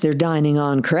 unless they're dining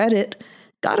on credit.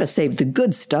 Gotta save the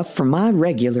good stuff for my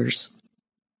regulars."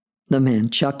 The man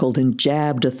chuckled and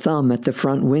jabbed a thumb at the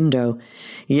front window.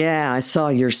 "Yeah, I saw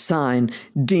your sign.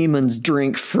 Demons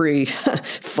drink free.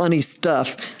 Funny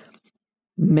stuff."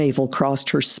 Mabel crossed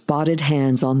her spotted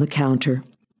hands on the counter.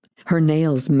 Her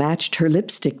nails matched her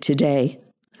lipstick today.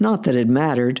 Not that it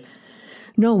mattered.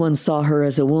 No one saw her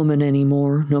as a woman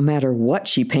anymore, no matter what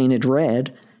she painted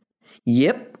red.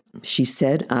 "Yep," she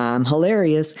said, "I'm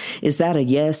hilarious. Is that a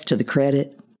yes to the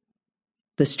credit?"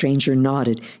 The stranger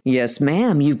nodded. "Yes,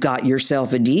 ma'am, you've got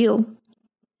yourself a deal."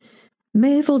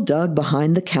 Mabel dug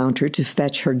behind the counter to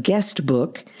fetch her guest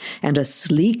book and a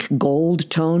sleek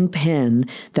gold-tone pen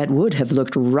that would have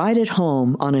looked right at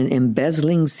home on an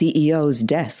embezzling CEO's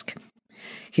desk.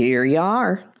 "Here you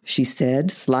are," she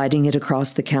said, sliding it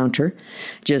across the counter.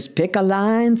 "Just pick a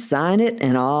line, sign it,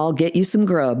 and I'll get you some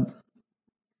grub."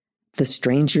 The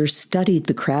stranger studied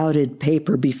the crowded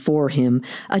paper before him,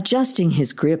 adjusting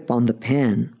his grip on the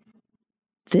pen.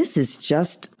 "This is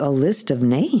just a list of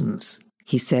names,"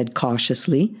 he said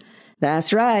cautiously.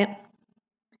 "That's right."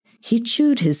 He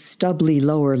chewed his stubbly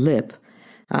lower lip.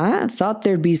 "I thought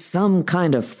there'd be some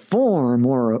kind of form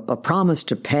or a promise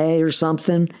to pay or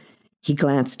something." He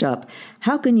glanced up.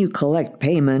 "How can you collect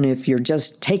payment if you're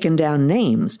just taking down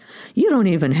names? You don't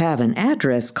even have an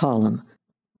address column."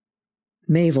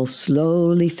 Mabel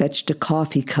slowly fetched a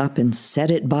coffee cup and set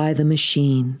it by the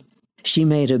machine. She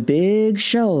made a big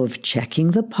show of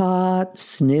checking the pot,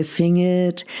 sniffing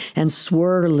it, and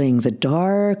swirling the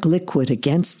dark liquid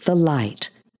against the light.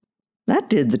 That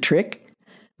did the trick.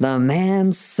 The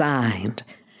man signed.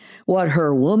 What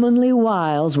her womanly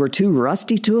wiles were too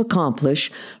rusty to accomplish,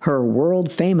 her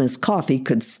world-famous coffee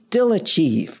could still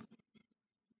achieve.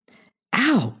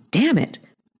 "Ow, damn it!"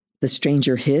 the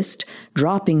stranger hissed,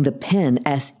 dropping the pen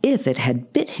as if it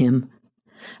had bit him.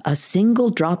 A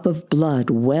single drop of blood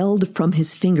welled from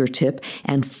his fingertip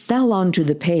and fell onto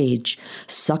the page,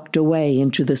 sucked away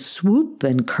into the swoop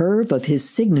and curve of his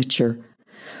signature.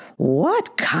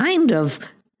 "What kind of—"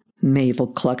 Mabel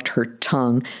clucked her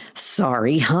tongue.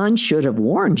 "Sorry, hon, should have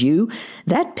warned you.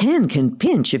 That pen can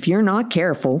pinch if you're not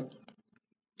careful."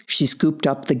 She scooped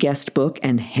up the guest book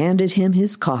and handed him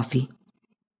his coffee.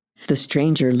 The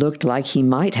stranger looked like he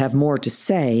might have more to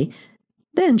say,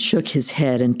 then shook his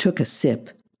head and took a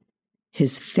sip.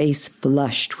 His face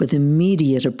flushed with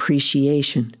immediate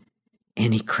appreciation.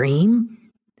 "Any cream?"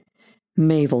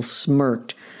 Mabel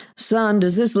smirked. "Son,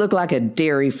 does this look like a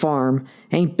dairy farm?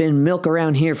 Ain't been milk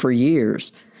around here for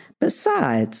years.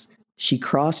 Besides," she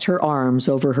crossed her arms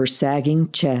over her sagging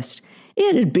chest,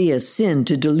 "it'd be a sin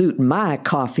to dilute my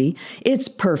coffee. It's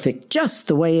perfect just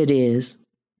the way it is."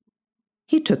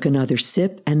 He took another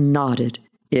sip and nodded.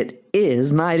 "It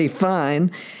is mighty fine."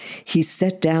 He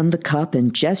set down the cup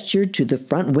and gestured to the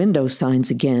front window signs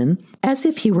again, as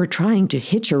if he were trying to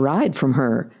hitch a ride from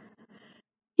her.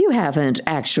 "You haven't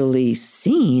actually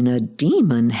seen a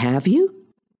demon, have you?"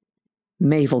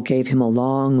 Mabel gave him a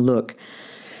long look.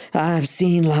 "I've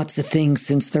seen lots of things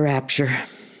since the rapture.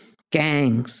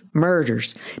 Gangs,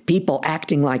 murders, people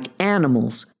acting like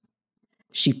animals."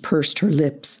 She pursed her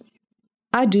lips.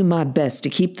 "I do my best to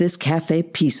keep this cafe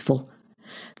peaceful.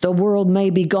 The world may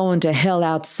be going to hell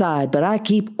outside, but I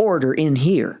keep order in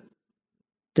here."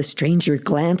 The stranger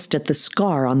glanced at the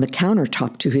scar on the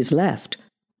countertop to his left.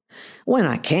 "When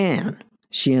I can,"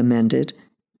 she amended.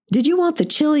 "Did you want the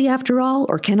chili after all,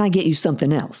 or can I get you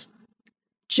something else?"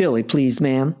 "Chili, please,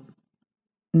 ma'am."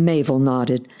 Mabel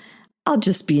nodded. "I'll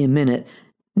just be a minute.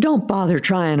 Don't bother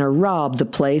trying to rob the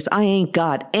place. I ain't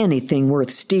got anything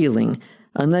worth stealing,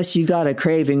 unless you got a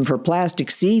craving for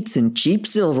plastic seats and cheap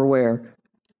silverware."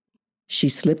 She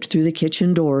slipped through the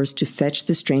kitchen doors to fetch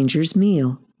the stranger's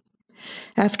meal.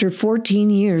 After 14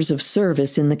 years of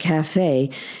service in the cafe,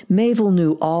 Mabel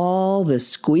knew all the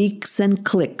squeaks and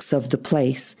clicks of the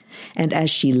place, and as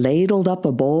she ladled up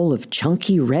a bowl of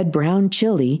chunky red-brown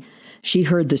chili, she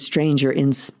heard the stranger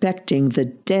inspecting the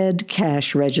dead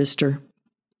cash register.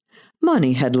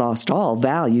 Money had lost all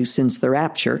value since the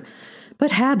rapture,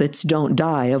 but habits don't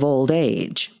die of old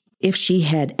age. If she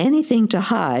had anything to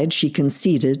hide, she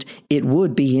conceded, it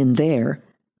would be in there.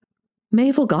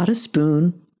 Mabel got a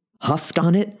spoon, huffed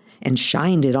on it, and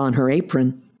shined it on her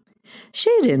apron.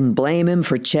 She didn't blame him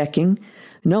for checking.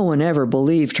 No one ever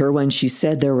believed her when she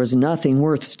said there was nothing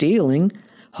worth stealing.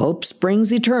 Hope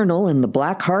springs eternal in the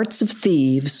black hearts of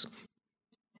thieves.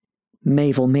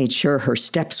 Mabel made sure her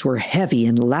steps were heavy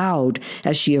and loud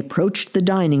as she approached the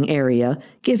dining area,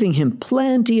 giving him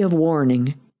plenty of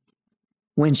warning.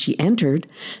 When she entered,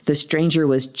 the stranger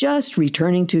was just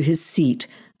returning to his seat,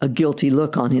 a guilty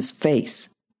look on his face.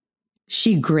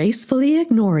 She gracefully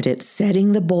ignored it,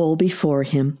 setting the bowl before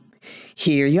him.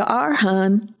 "Here you are,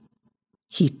 hon."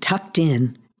 He tucked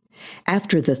in.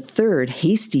 After the third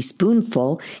hasty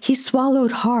spoonful, he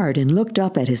swallowed hard and looked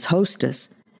up at his hostess.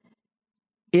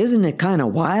 "Isn't it kind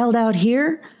of wild out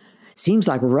here? Seems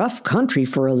like rough country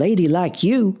for a lady like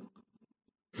you."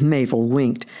 Mabel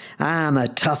winked. "I'm a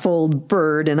tough old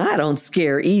bird, and I don't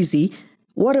scare easy.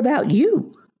 What about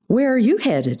you? Where are you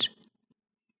headed?"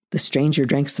 The stranger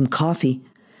drank some coffee.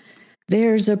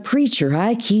 "There's a preacher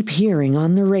I keep hearing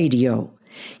on the radio.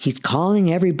 He's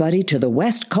calling everybody to the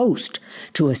West Coast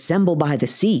to assemble by the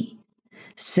sea.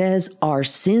 Says our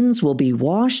sins will be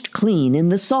washed clean in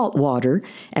the salt water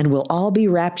and we'll all be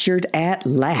raptured at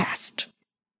last."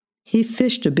 He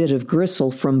fished a bit of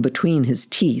gristle from between his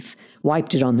teeth,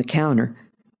 wiped it on the counter.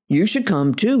 "You should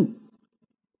come, too."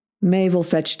 Mabel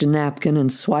fetched a napkin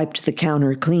and swiped the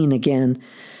counter clean again.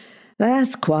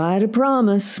 "That's quite a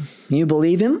promise. You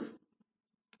believe him?"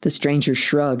 The stranger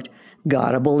shrugged.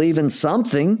 "Gotta believe in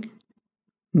something."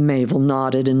 Mabel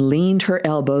nodded and leaned her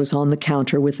elbows on the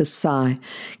counter with a sigh.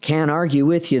 "Can't argue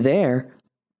with you there."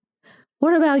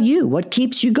 "What about you? What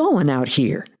keeps you going out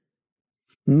here?"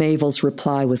 Mabel's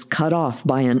reply was cut off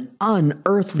by an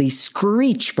unearthly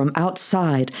screech from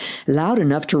outside, loud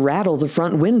enough to rattle the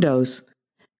front windows.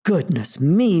 "Goodness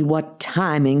me, what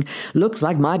timing! Looks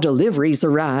like my delivery's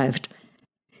arrived."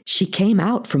 She came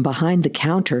out from behind the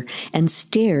counter and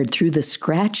stared through the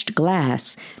scratched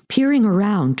glass, peering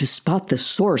around to spot the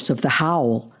source of the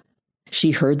howl.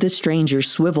 She heard the stranger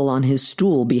swivel on his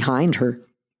stool behind her.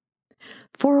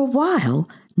 For a while,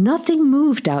 nothing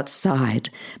moved outside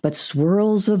but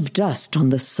swirls of dust on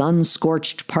the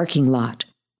sun-scorched parking lot.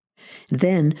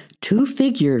 Then 2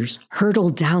 figures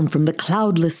hurtled down from the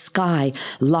cloudless sky,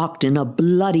 locked in a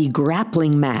bloody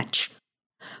grappling match.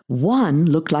 One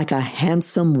looked like a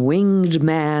handsome winged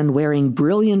man wearing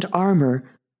brilliant armor,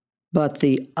 but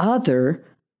the other...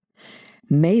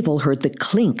 Mabel heard the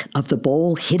clink of the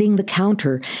bowl hitting the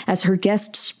counter as her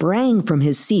guest sprang from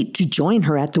his seat to join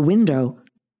her at the window.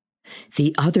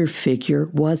 The other figure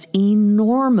was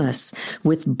enormous,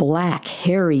 with black,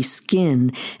 hairy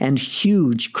skin and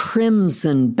huge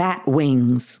crimson bat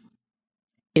wings.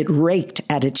 It raked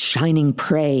at its shining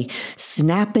prey,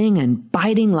 snapping and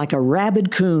biting like a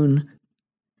rabid coon.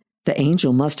 The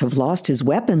angel must have lost his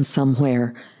weapon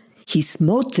somewhere. He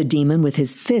smote the demon with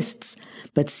his fists,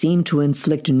 but seemed to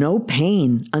inflict no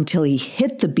pain until he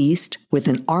hit the beast with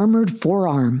an armored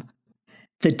forearm.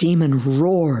 The demon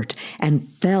roared and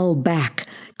fell back,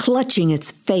 clutching its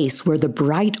face where the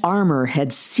bright armor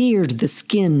had seared the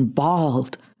skin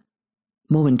bald.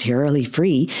 Momentarily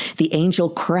free, the angel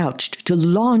crouched to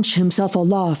launch himself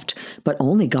aloft, but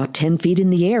only got 10 feet in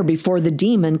the air before the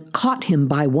demon caught him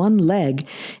by one leg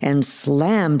and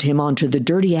slammed him onto the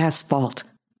dirty asphalt.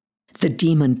 The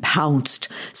demon pounced,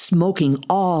 smoking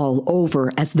all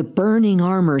over as the burning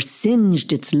armor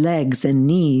singed its legs and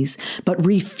knees, but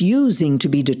refusing to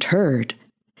be deterred.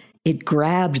 It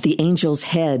grabbed the angel's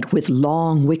head with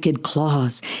long, wicked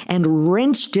claws and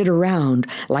wrenched it around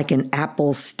like an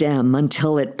apple stem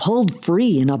until it pulled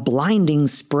free in a blinding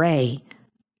spray.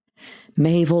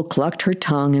 Mabel clucked her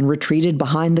tongue and retreated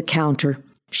behind the counter.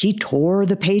 She tore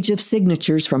the page of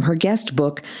signatures from her guest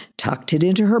book, tucked it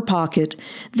into her pocket,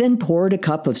 then poured a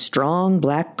cup of strong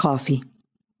black coffee.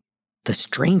 The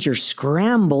stranger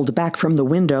scrambled back from the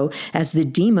window as the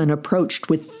demon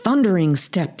approached with thundering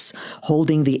steps,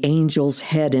 holding the angel's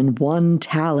head in one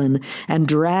talon and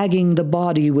dragging the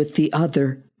body with the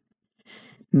other.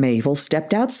 Mabel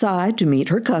stepped outside to meet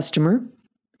her customer.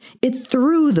 It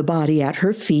threw the body at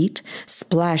her feet,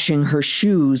 splashing her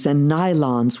shoes and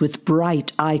nylons with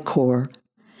bright ichor.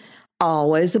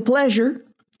 "Always a pleasure,"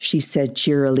 she said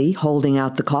cheerily, holding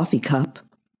out the coffee cup.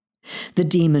 The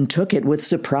demon took it with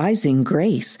surprising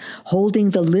grace,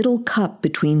 holding the little cup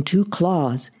between two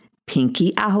claws,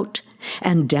 pinky out,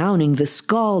 and downing the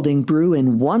scalding brew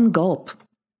in one gulp.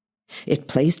 It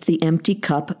placed the empty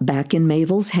cup back in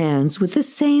Mabel's hands with the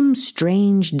same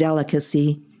strange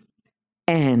delicacy.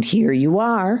 "And here you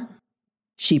are."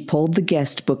 She pulled the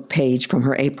guest book page from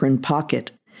her apron pocket.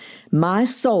 "My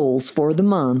souls for the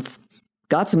month.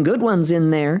 Got some good ones in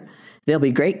there. They'll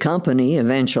be great company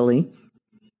eventually."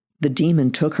 The demon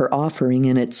took her offering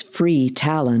in its free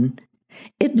talon.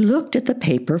 It looked at the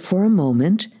paper for a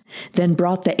moment, then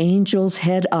brought the angel's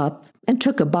head up and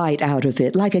took a bite out of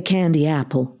it like a candy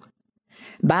apple.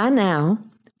 "Bye now."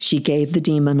 She gave the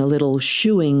demon a little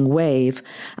shooing wave.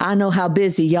 "I know how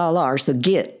busy y'all are, so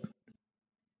get."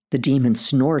 The demon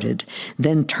snorted,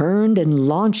 then turned and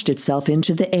launched itself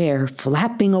into the air,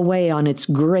 flapping away on its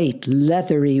great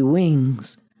leathery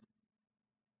wings.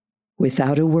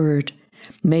 Without a word,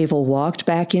 Mabel walked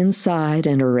back inside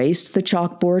and erased the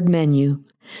chalkboard menu,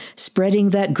 spreading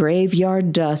that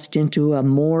graveyard dust into a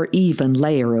more even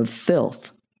layer of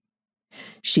filth.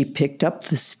 She picked up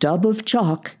the stub of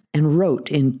chalk and wrote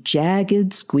in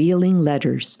jagged, squealing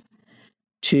letters,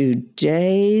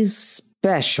 "Today's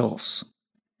specials.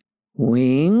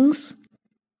 Wings,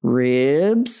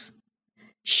 ribs,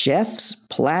 chef's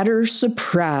platter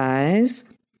surprise."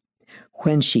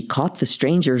 When she caught the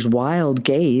stranger's wild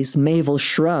gaze, Mabel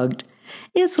shrugged.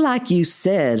 "It's like you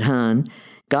said, hon.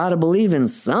 Gotta believe in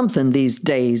something these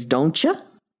days, don't ya?"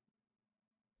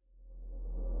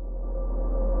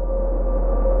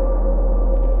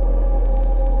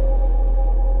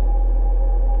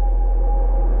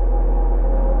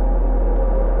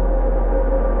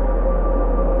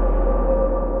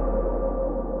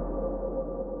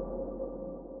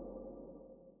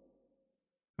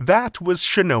 That was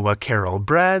Shenoa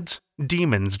Carroll-Bradd's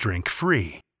Demons Drink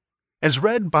Free, as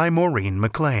read by Maureen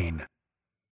McLean.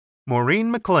 Maureen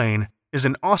McLean is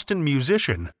an Austin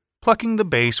musician plucking the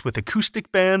bass with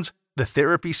acoustic bands, the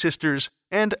Therapy Sisters,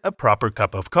 and a proper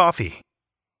cup of coffee.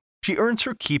 She earns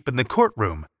her keep in the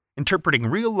courtroom, interpreting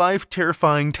real-life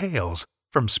terrifying tales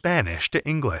from Spanish to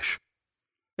English.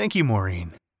 Thank you,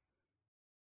 Maureen.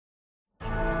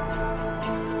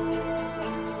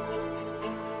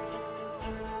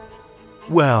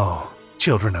 Well,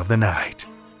 children of the night,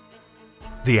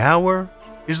 the hour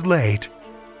is late,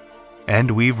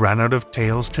 and we've run out of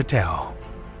tales to tell.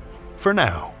 For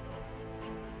now.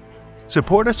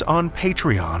 Support us on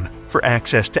Patreon for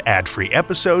access to ad-free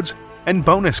episodes and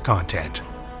bonus content.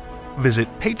 Visit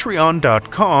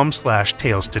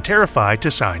patreon.com/tales2terrify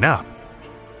to sign up.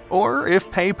 Or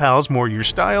if PayPal's more your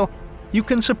style, you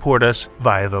can support us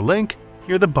via the link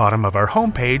near the bottom of our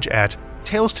homepage at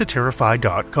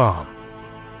tales2terrify.com.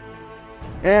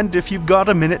 And if you've got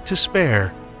a minute to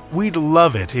spare, we'd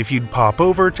love it if you'd pop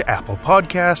over to Apple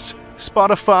Podcasts,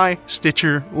 Spotify,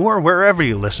 Stitcher, or wherever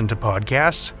you listen to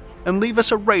podcasts, and leave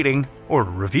us a rating or a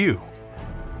review.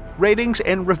 Ratings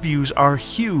and reviews are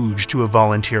huge to a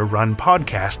volunteer-run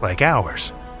podcast like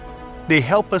ours. They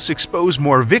help us expose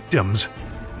more listeners,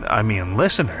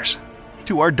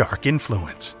 to our dark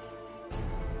influence.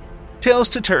 Tales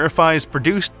to Terrify is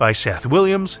produced by Seth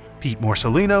Williams, Pete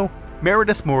Morcellino,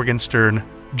 Meredith Morgenstern,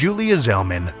 Julia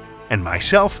Zellman, and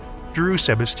myself, Drew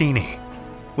Sebastini,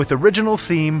 with original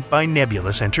theme by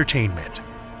Nebulous Entertainment.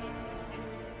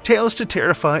 Tales to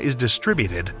Terrify is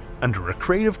distributed under a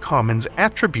Creative Commons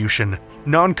Attribution,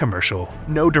 Non-Commercial,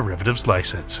 No Derivatives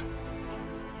license.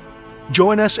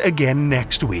 Join us again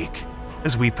next week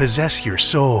as we possess your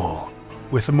soul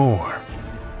with more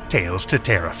Tales to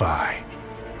Terrify.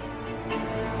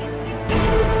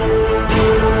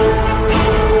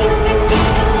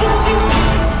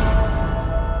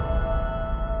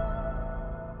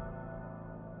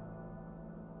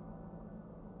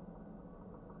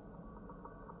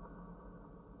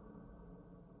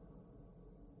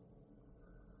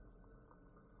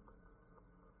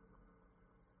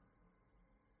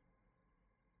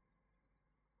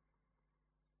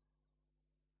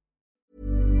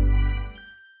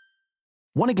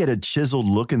 Want to get a chiseled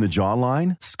look in the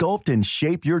jawline? Sculpt and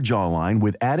shape your jawline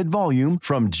with added volume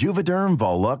from Juvederm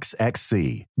Volux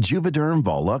XC. Juvederm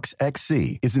Volux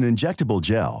XC is an injectable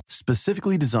gel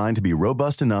specifically designed to be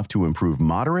robust enough to improve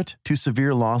moderate to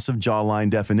severe loss of jawline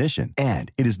definition.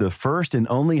 And it is the first and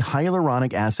only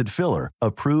hyaluronic acid filler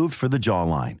approved for the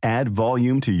jawline. Add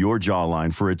volume to your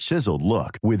jawline for a chiseled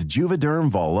look with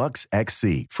Juvederm Volux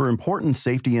XC. For important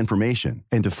safety information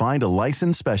and to find a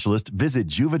licensed specialist, visit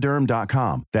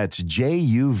juvederm.com. That's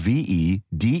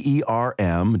JUVEDERM.com.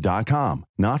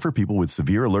 Not for people with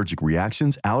severe allergic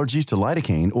reactions, allergies to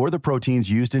lidocaine, or the proteins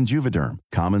used in Juvederm.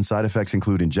 Common side effects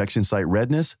include injection site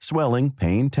redness, swelling,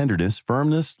 pain, tenderness,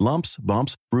 firmness, lumps,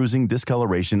 bumps, bruising,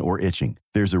 discoloration, or itching.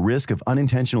 There's a risk of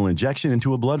unintentional injection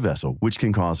into a blood vessel, which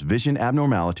can cause vision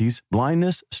abnormalities,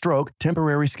 blindness, stroke,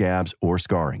 temporary scabs, or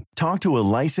scarring. Talk to a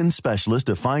licensed specialist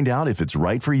to find out if it's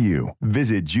right for you.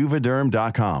 Visit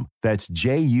Juvederm.com. That's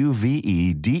JUVEDERM.com.